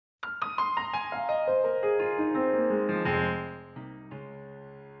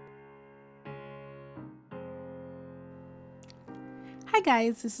Hi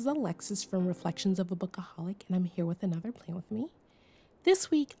guys, this is Alexis from Reflections of a Bookaholic, and I'm here with another Plan With Me. This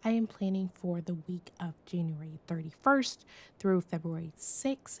week, I am planning for the week of January 31st through February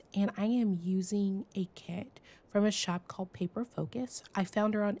 6th, and I am using a kit from a shop called Paper Focus. I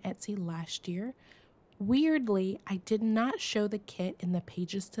found her on Etsy last year. Weirdly, I did not show the kit in the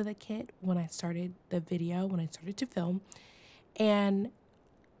pages to the kit when I started the video, when I started to film, and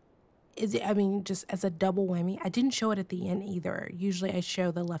just as a double whammy, I didn't show it at the end either. Usually I show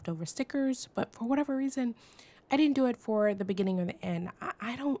the leftover stickers, but for whatever reason, I didn't do it for the beginning or the end.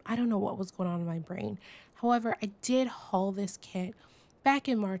 I don't know what was going on in my brain. However, I did haul this kit back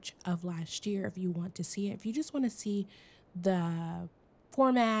in March of last year. If you want to see it, if you just want to see the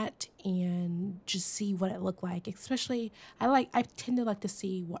format and just see what it looked like, especially I tend to like to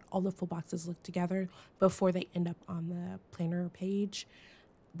see what all the full boxes look together before they end up on the planner page.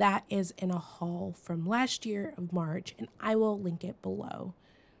 That is in a haul from last year of March, and I will link it below.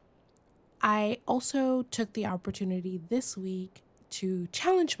 I also took the opportunity this week to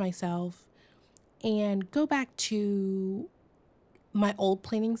challenge myself and go back to my old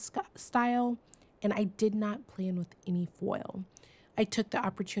planning style, and I did not plan with any foil. I took the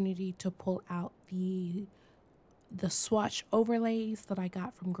opportunity to pull out the swatch overlays that I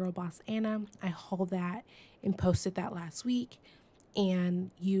got from Girl Boss Anna. I hauled that and posted that last week,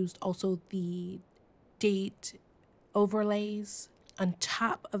 and used also the date overlays on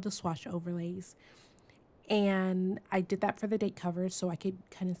top of the swatch overlays. And I did that for the date covers so I could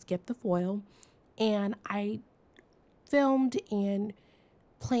kind of skip the foil. And I filmed and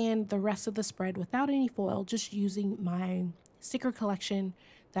planned the rest of the spread without any foil, just using my sticker collection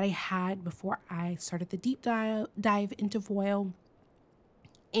that I had before I started the deep dive into foil.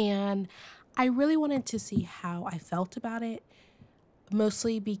 And I really wanted to see how I felt about it,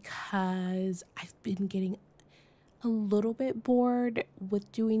 mostly because I've been getting a little bit bored with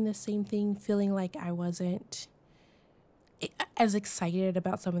doing the same thing, feeling like I wasn't as excited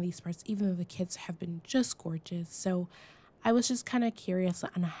about some of these parts, even though the kits have been just gorgeous. So I was just kind of curious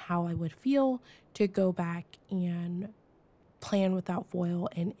on how I would feel to go back and plan without foil,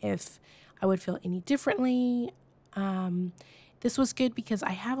 and if I would feel any differently. This was good because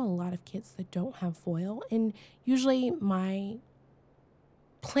I have a lot of kits that don't have foil, and usually my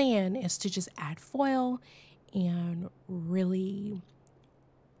plan is to just add foil and really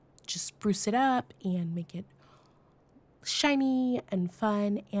just spruce it up and make it shiny and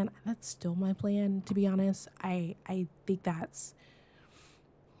fun, and that's still my plan, to be honest. I think that's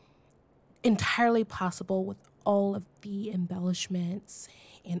entirely possible with all of the embellishments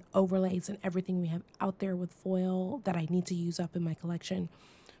and overlays and everything we have out there with foil that I need to use up in my collection.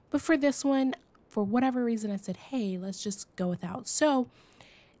 But for this one, for whatever reason, I said, hey, let's just go without. So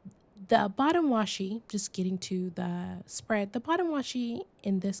the bottom washi, just getting to the spread, the bottom washi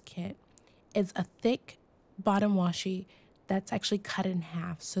in this kit is a thick bottom washi that's actually cut in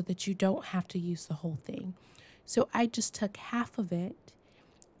half so that you don't have to use the whole thing. So I just took half of it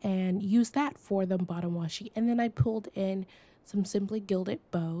and used that for the bottom washi, and then I pulled in some Simply Gilded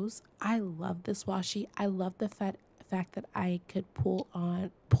bows. I love this washi. I love the fact that I could pull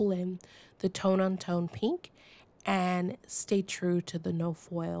in the tone-on-tone pink and stay true to the no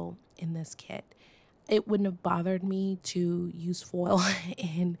foil in this kit. It wouldn't have bothered me to use foil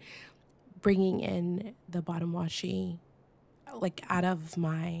in bringing in the bottom washi, like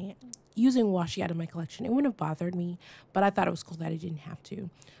using washi out of my collection. It wouldn't have bothered me, but I thought it was cool that I didn't have to.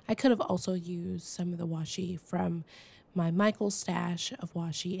 I could have also used some of the washi from my Michael's stash of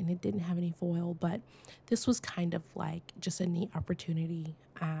washi, and it didn't have any foil, but this was kind of like just a neat opportunity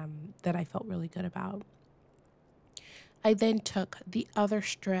that I felt really good about. I then took the other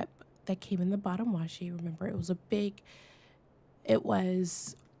strip that came in the bottom washi. Remember, it was a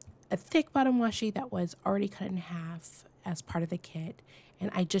thick bottom washi that was already cut in half as part of the kit,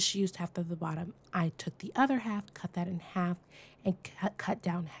 and I just used half of the bottom. I took the other half, cut that in half, and cut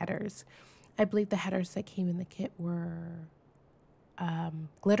down headers. I believe the headers that came in the kit were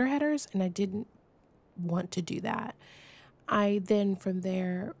glitter headers, and I didn't want to do that. I then from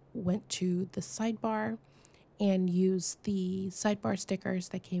there went to the sidebar and used the sidebar stickers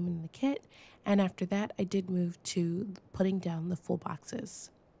that came in the kit, and after that I did move to putting down the full boxes.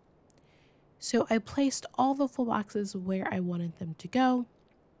 So I placed all the full boxes where I wanted them to go,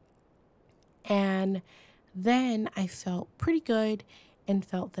 and then I felt pretty good and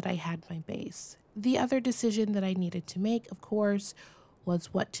felt that I had my base. The other decision that I needed to make, of course,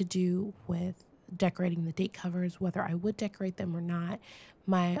 was what to do with decorating the date covers, whether I would decorate them or not.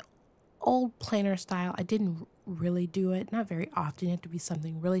 My old planner style, I didn't really do it, not very often. It had to be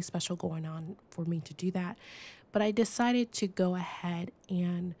something really special going on for me to do that. but I decided to go ahead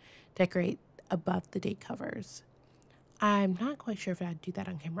and decorate above the date covers. I'm not quite sure if I'd do that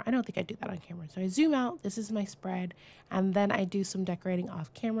on camera. I don't think I do that on camera. So I zoom out, this is my spread, and then I do some decorating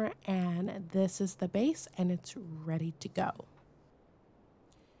off camera, and this is the base, and it's ready to go.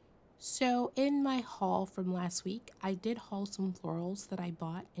 So in my haul from last week, I did haul some florals that I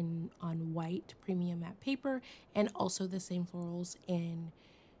bought on white premium matte paper, and also the same florals in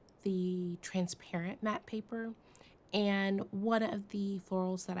the transparent matte paper. And one of the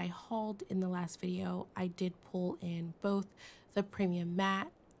florals that I hauled in the last video, I did pull in both the premium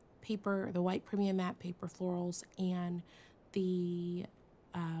matte paper, the white premium matte paper florals, and the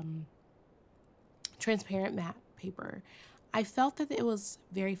transparent matte paper. I felt that it was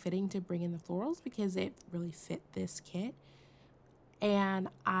very fitting to bring in the florals because it really fit this kit. And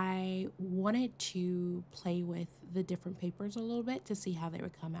I wanted to play with the different papers a little bit to see how they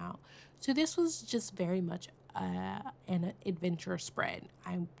would come out. So this was just very much an adventure spread.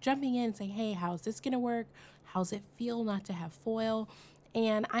 I'm jumping in and saying, hey, how's this gonna work? How's it feel not to have foil?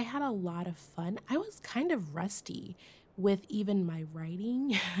 And I had a lot of fun. I was kind of rusty with even my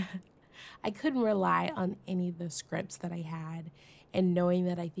writing. I couldn't rely on any of the scripts that I had, and knowing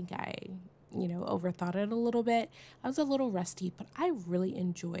that I think I overthought it a little bit. I was a little rusty, but I really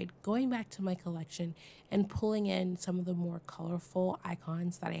enjoyed going back to my collection and pulling in some of the more colorful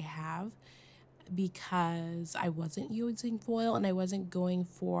icons that I have, because I wasn't using foil and I wasn't going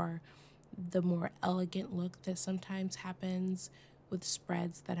for the more elegant look that sometimes happens with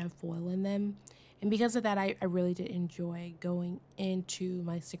spreads that have foil in them. And because of that, I really did enjoy going into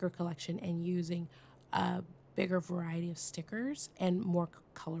my sticker collection and using a bigger variety of stickers and more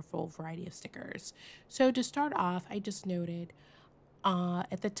colorful variety of stickers. So to start off, I just noted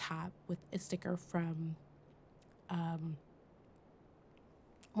at the top with a sticker from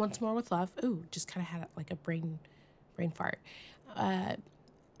Once More with Love. Ooh, just kind of had like a brain fart. A,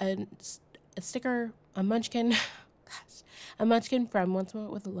 a sticker, a munchkin, gosh, a munchkin from Once More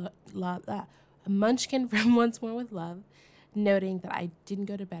with Love. A munchkin from Once More with Love, noting that I didn't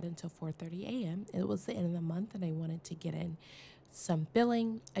go to bed until 4:30 a.m. It was the end of the month and I wanted to get in some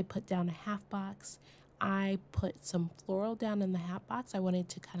billing. I put down a half box. I put some floral down in the half box. I wanted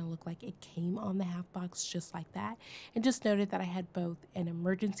to kind of look like it came on the half box just like that. And just noted that I had both an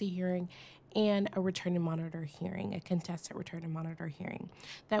emergency hearing and a return and monitor hearing, a contested return and monitor hearing.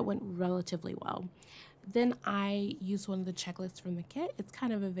 That went relatively well. Then I used one of the checklists from the kit. It's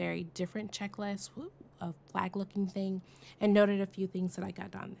kind of a very different checklist, a flag looking thing, and noted a few things that I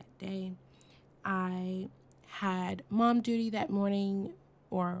got done that day. I had mom duty that morning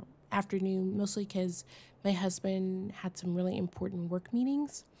or afternoon, mostly because my husband had some really important work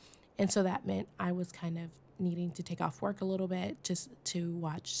meetings. And so that meant I was kind of needing to take off work a little bit just to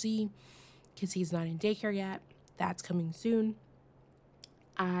watch Z, because he's not in daycare yet. That's coming soon.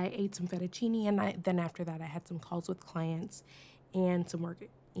 I ate some fettuccine, and then after that I had some calls with clients and some work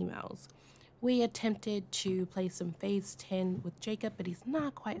emails. We attempted to play some Phase 10 with Jacob, but he's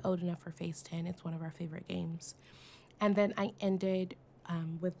not quite old enough for Phase 10. It's one of our favorite games. And then I ended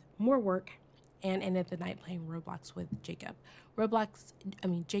with more work and ended the night playing Roblox with Jacob.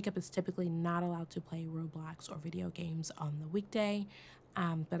 Jacob is typically not allowed to play Roblox or video games on the weekday,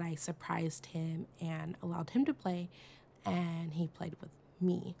 but I surprised him and allowed him to play, and he played with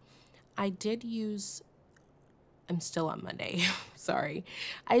me. I'm still on Monday, sorry.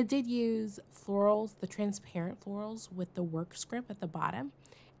 I did use florals, the transparent florals with the work script at the bottom,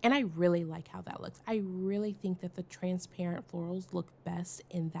 and I really like how that looks. I really think that the transparent florals look best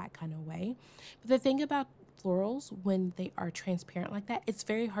in that kind of way. But the thing about florals, when they are transparent like that, it's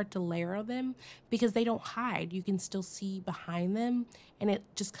very hard to layer them because they don't hide. You can still see behind them, and it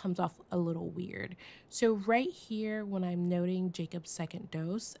just comes off a little weird. So right here, when I'm noting Jacob's second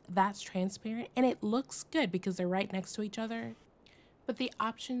dose, that's transparent, and it looks good because they're right next to each other. But the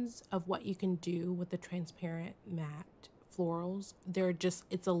options of what you can do with the transparent matte florals,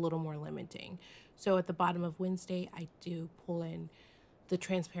 it's a little more limiting. So at the bottom of Wednesday, I do pull in the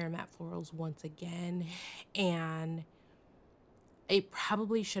transparent matte florals once again, and it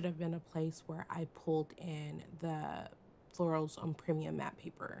probably should have been a place where I pulled in the florals on premium matte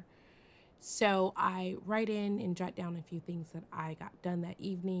paper. So I write in and jot down a few things that I got done that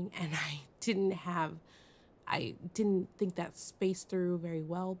evening, and I didn't think that spaced through very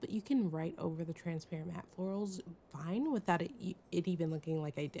well, but you can write over the transparent matte florals fine without it even looking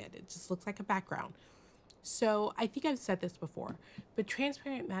like I did. It just looks like a background. So I think I've said this before, but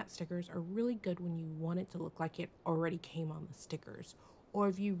transparent matte stickers are really good when you want it to look like it already came on the stickers, or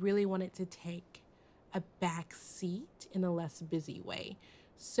if you really want it to take a back seat in a less busy way.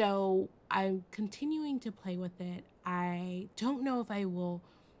 So I'm continuing to play with it. I don't know if I will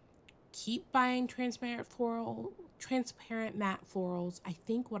keep buying transparent matte florals. I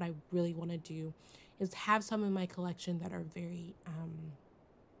think what I really want to do is have some in my collection that are very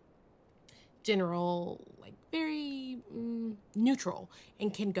general, like very neutral,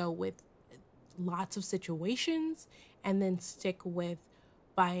 and can go with lots of situations, and then stick with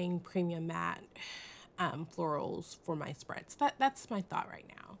buying premium matte florals for my spreads. That's my thought right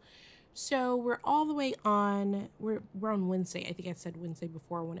now. So we're all the way on, we're on Wednesday. I think I said Wednesday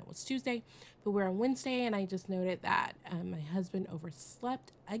before when it was Tuesday, but we're on Wednesday, and I just noted that my husband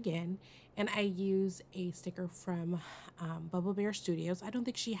overslept again, and I use a sticker from Bubble Bear Studios. I don't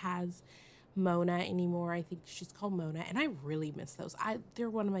think she has Mona anymore. I think she's called Mona, and I really miss those. They're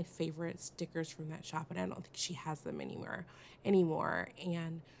one of my favorite stickers from that shop, and I don't think she has them anymore.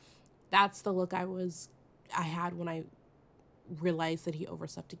 And that's the look I had when I realized that he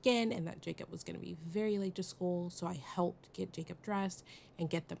overslept again and that Jacob was going to be very late to school. So I helped get Jacob dressed and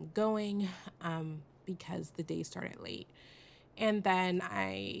get them going because the day started late. And then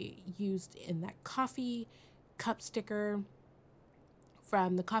I used in that coffee cup sticker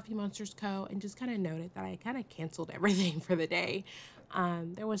from the Coffee Monsters Co. and just kind of noted that I kind of canceled everything for the day.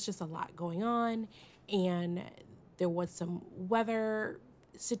 There was just a lot going on, and there was some weather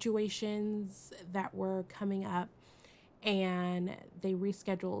situations that were coming up, and they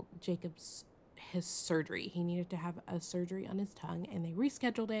rescheduled his surgery. He needed to have a surgery on his tongue, and they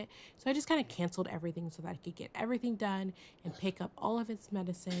rescheduled it. So I just kind of canceled everything so that I could get everything done and pick up all of his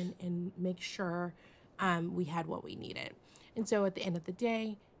medicine and make sure we had what we needed. And so at the end of the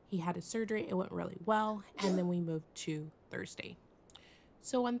day, he had his surgery. It went really well, and then we moved to Thursday.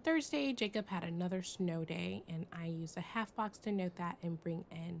 So on Thursday, Jacob had another snow day, and I used a half box to note that and bring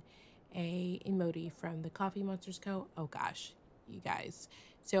in a emoji from the Coffee Monsters Co. Oh gosh, you guys.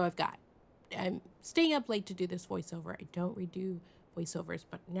 So I'm staying up late to do this voiceover. I don't redo voiceovers,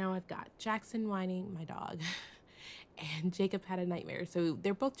 but now I've got Jackson whining, my dog, and Jacob had a nightmare. So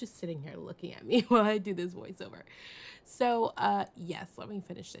they're both just sitting here looking at me while I do this voiceover. So yes, let me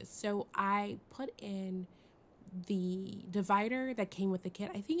finish this. So I put in the divider that came with the kit.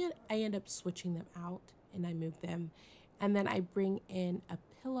 I think I end up switching them out, and I moved them. And then I bring in a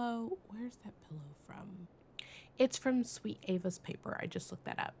pillow. Where's that pillow from? It's from Sweet Ava's paper. I just looked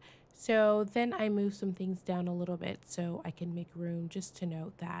that up. So then I move some things down a little bit so I can make room, just to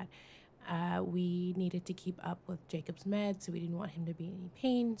note that we needed to keep up with Jacob's meds, so we didn't want him to be in any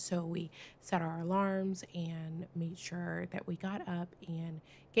pain. So we set our alarms and made sure that we got up and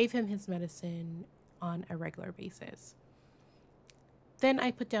gave him his medicine on a regular basis. Then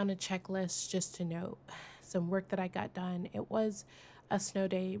I put down a checklist just to note some work that I got done. It was a snow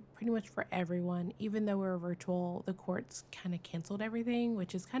day pretty much for everyone. Even though we were virtual, the courts kind of canceled everything,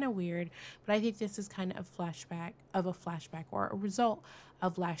 which is kind of weird. But I think this is kind of a flashback or a result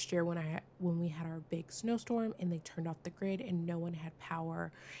of last year when we had our big snowstorm and they turned off the grid and no one had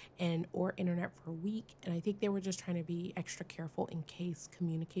power or internet for a week. And I think they were just trying to be extra careful in case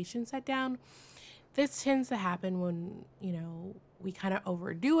communication shut down. This tends to happen when, we kind of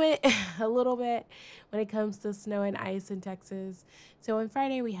overdo it a little bit when it comes to snow and ice in Texas. So on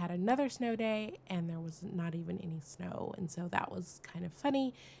Friday, we had another snow day, and there was not even any snow. And so that was kind of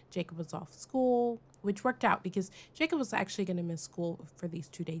funny. Jacob was off school, which worked out because Jacob was actually going to miss school for these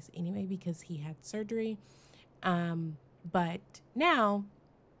 2 days anyway because he had surgery. But now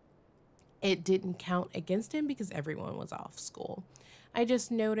it didn't count against him because everyone was off school. I just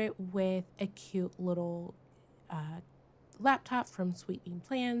noted with a cute little laptop from Sweet Bean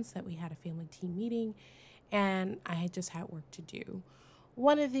Plans that we had a family team meeting, and I just had work to do.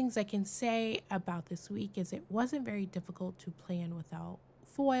 One of the things I can say about this week is it wasn't very difficult to plan without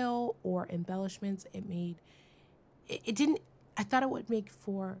foil or embellishments. It didn't, I thought it would make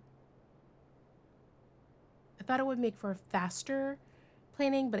for faster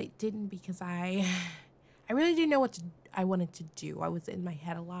planning, but it didn't because I really didn't know what I wanted to do. I was in my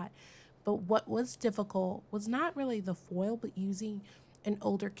head a lot. But what was difficult was not really the foil, but using an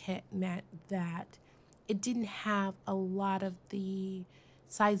older kit meant that it didn't have a lot of the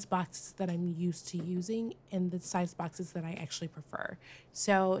size boxes that I'm used to using and the size boxes that I actually prefer.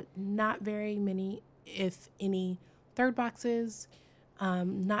 So not very many, if any, third boxes,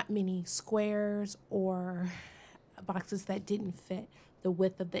 not many squares or boxes that didn't fit the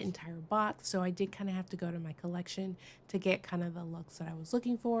width of the entire box. So I did kind of have to go to my collection to get kind of the looks that I was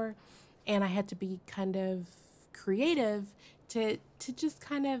looking for. And I had to be kind of creative to just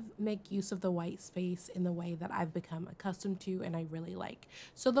kind of make use of the white space in the way that I've become accustomed to and I really like.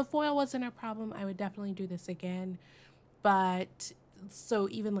 So the foil wasn't a problem. I would definitely do this again. But So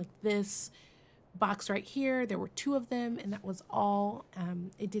even like this box right here, there were 2 of them, and that was all.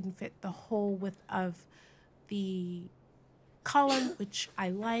 It didn't fit the whole width of the column, which I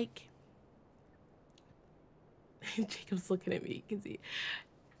like. Jacob's looking at me because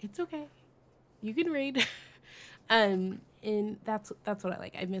it's okay. You can read. And that's what I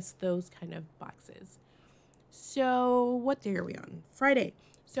like. I miss those kind of boxes. So what day are we on? Friday.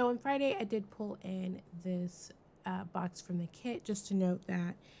 So on Friday, I did pull in this box from the kit, just to note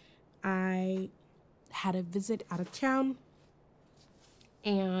that I had a visit out of town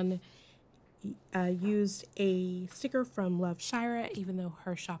and used a sticker from Love Shira. Even though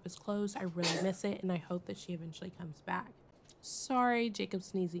her shop is closed, I really miss it, and I hope that she eventually comes back. Sorry, Jacob's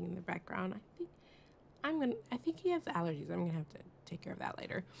sneezing in the background. I think he has allergies. I'm gonna have to take care of that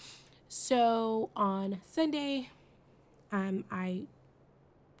later. So on Sunday, I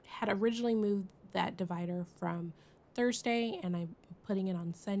had originally moved that divider from Thursday, and I'm putting it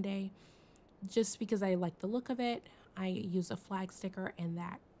on Sunday just because I like the look of it. I use a flag sticker, and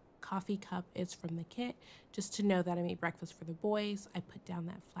that coffee cup is from the kit, just to know that I made breakfast for the boys. I put down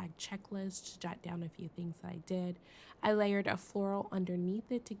that flag checklist to jot down a few things that I did. I layered a floral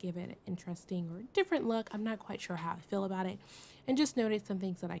underneath it to give it an interesting or different look. I'm not quite sure how I feel about it, and just noted some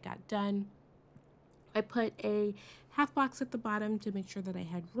things that I got done. I put a half box at the bottom to make sure that I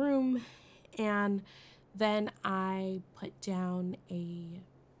had room, and then I put down the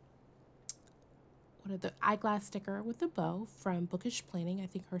eyeglass sticker with a bow from Bookish Planning. I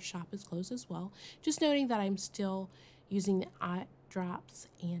think her shop is closed as well. Just noting that I'm still using the eye drops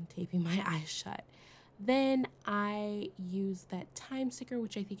and taping my eyes shut. Then I use that time sticker,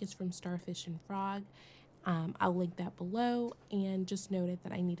 which I think is from Starfish and Frog. I'll link that below, and just noted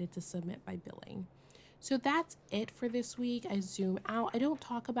that I needed to submit by billing. So that's it for this week. I zoom out. I don't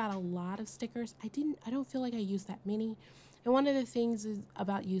talk about a lot of stickers. I don't feel like I use that many. And one of the things is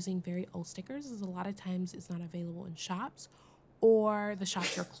about using very old stickers is a lot of times it's not available in shops, or the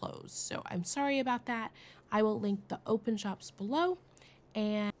shops are closed. So I'm sorry about that. I will link the open shops below,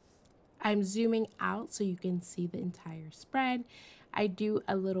 and I'm zooming out so you can see the entire spread. I do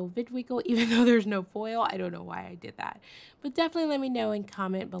a little vid wiggle even though there's no foil. I don't know why I did that. But definitely let me know and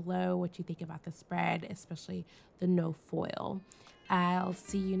comment below what you think about the spread, especially the no foil. I'll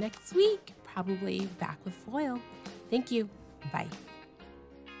see you next week, probably back with foil. Thank you. Bye.